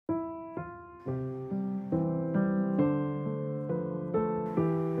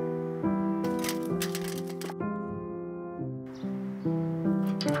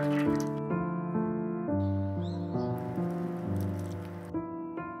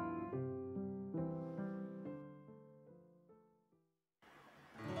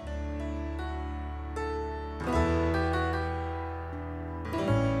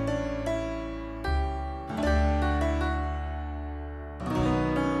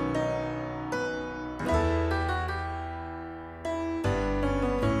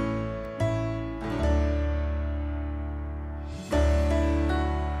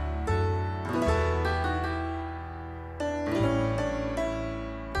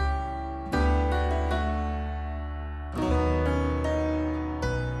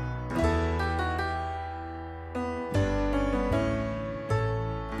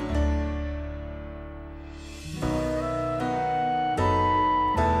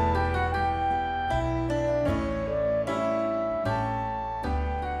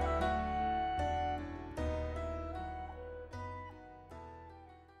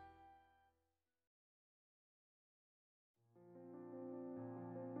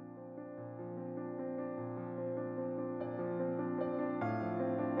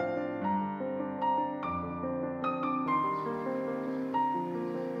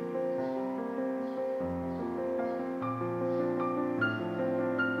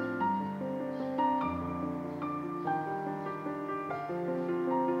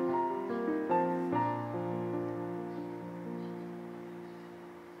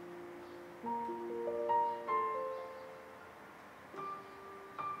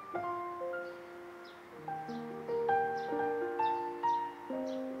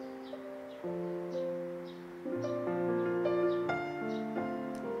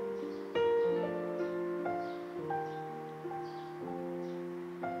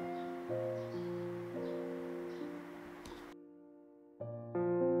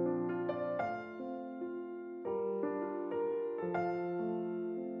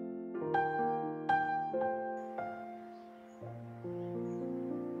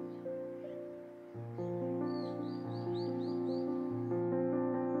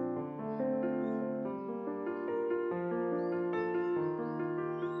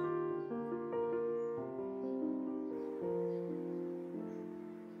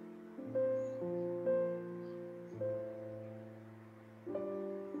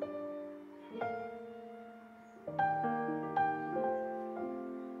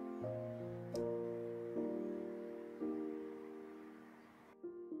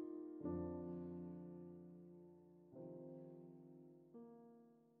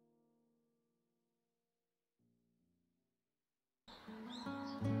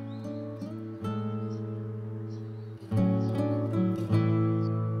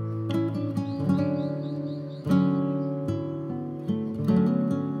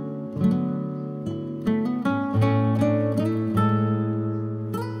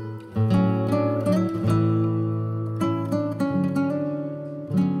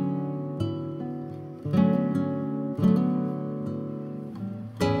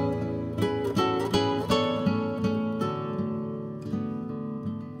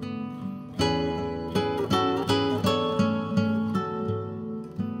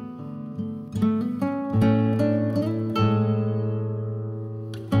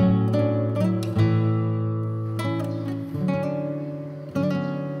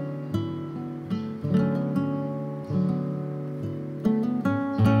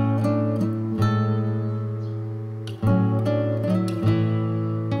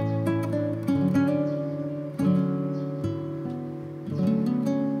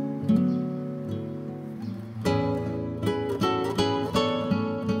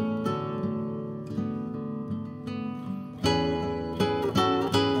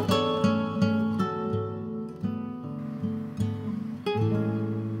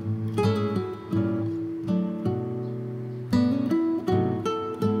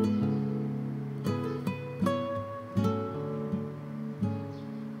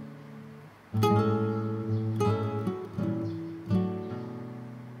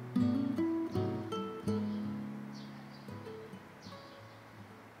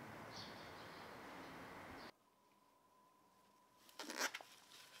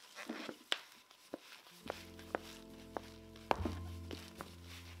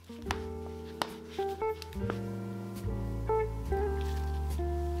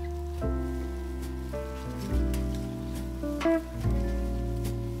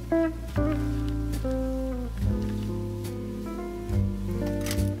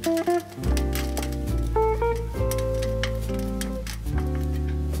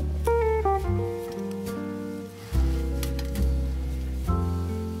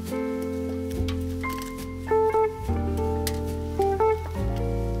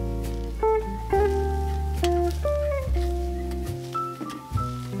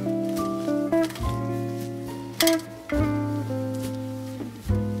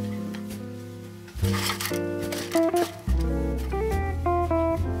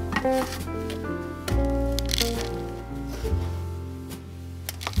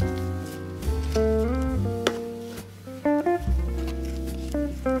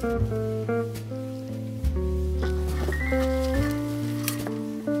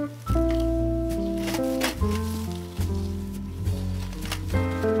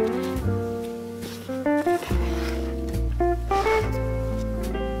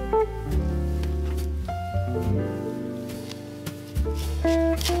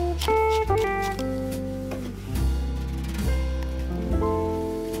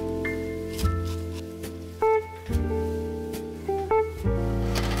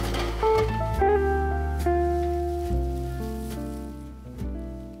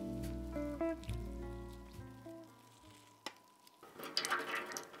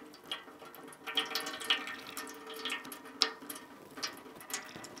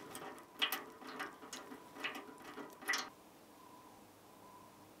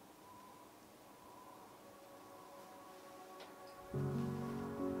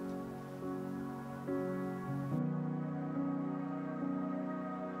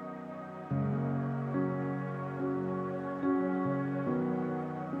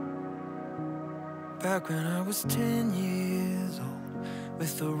Back when I was 10 years old,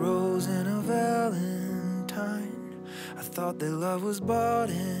 with a rose and a valentine, I thought that love was bought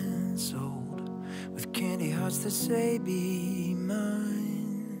and sold, with candy hearts that say be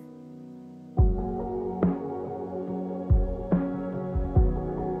mine.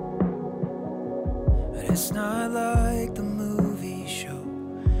 But it's not like the movie show,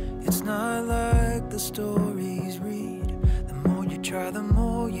 it's not like the stories read. The more you try, the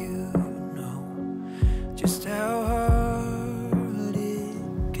more you just how hard it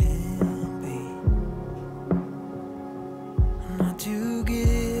can be not to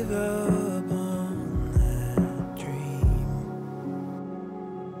give up on that dream.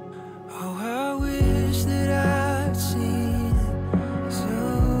 Oh, I wish that I'd seen it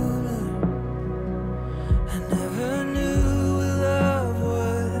sooner. I never knew what love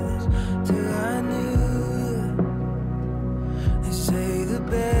was till I knew it. They say the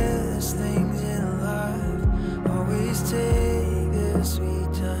best things in life always take a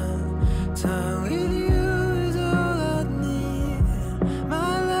sweet time. Time with you is all I need.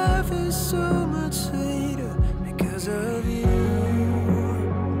 My life is so much sweeter because of you.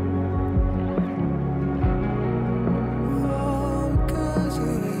 Oh, because of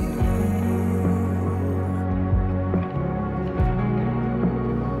you.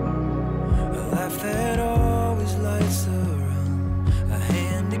 A laugh that always lights the room, a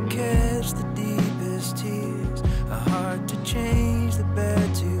hand to catch the deepest tears, a heart to change the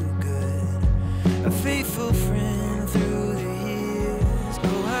bad to good, a faithful friend through the years.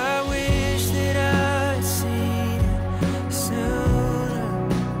 Oh, I wish that I'd seen it sooner.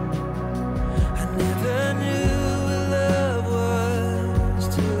 I never knew what love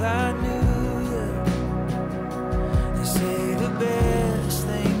was till I knew you. They say the best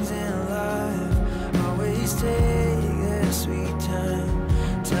things in life always take that sweet time.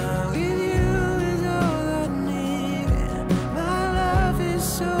 Time with you is all I need, and my life is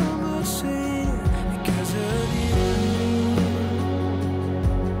so much sweeter because of you.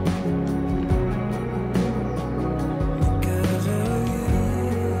 Because of you.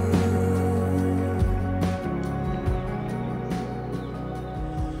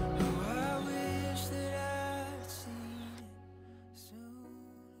 Oh, I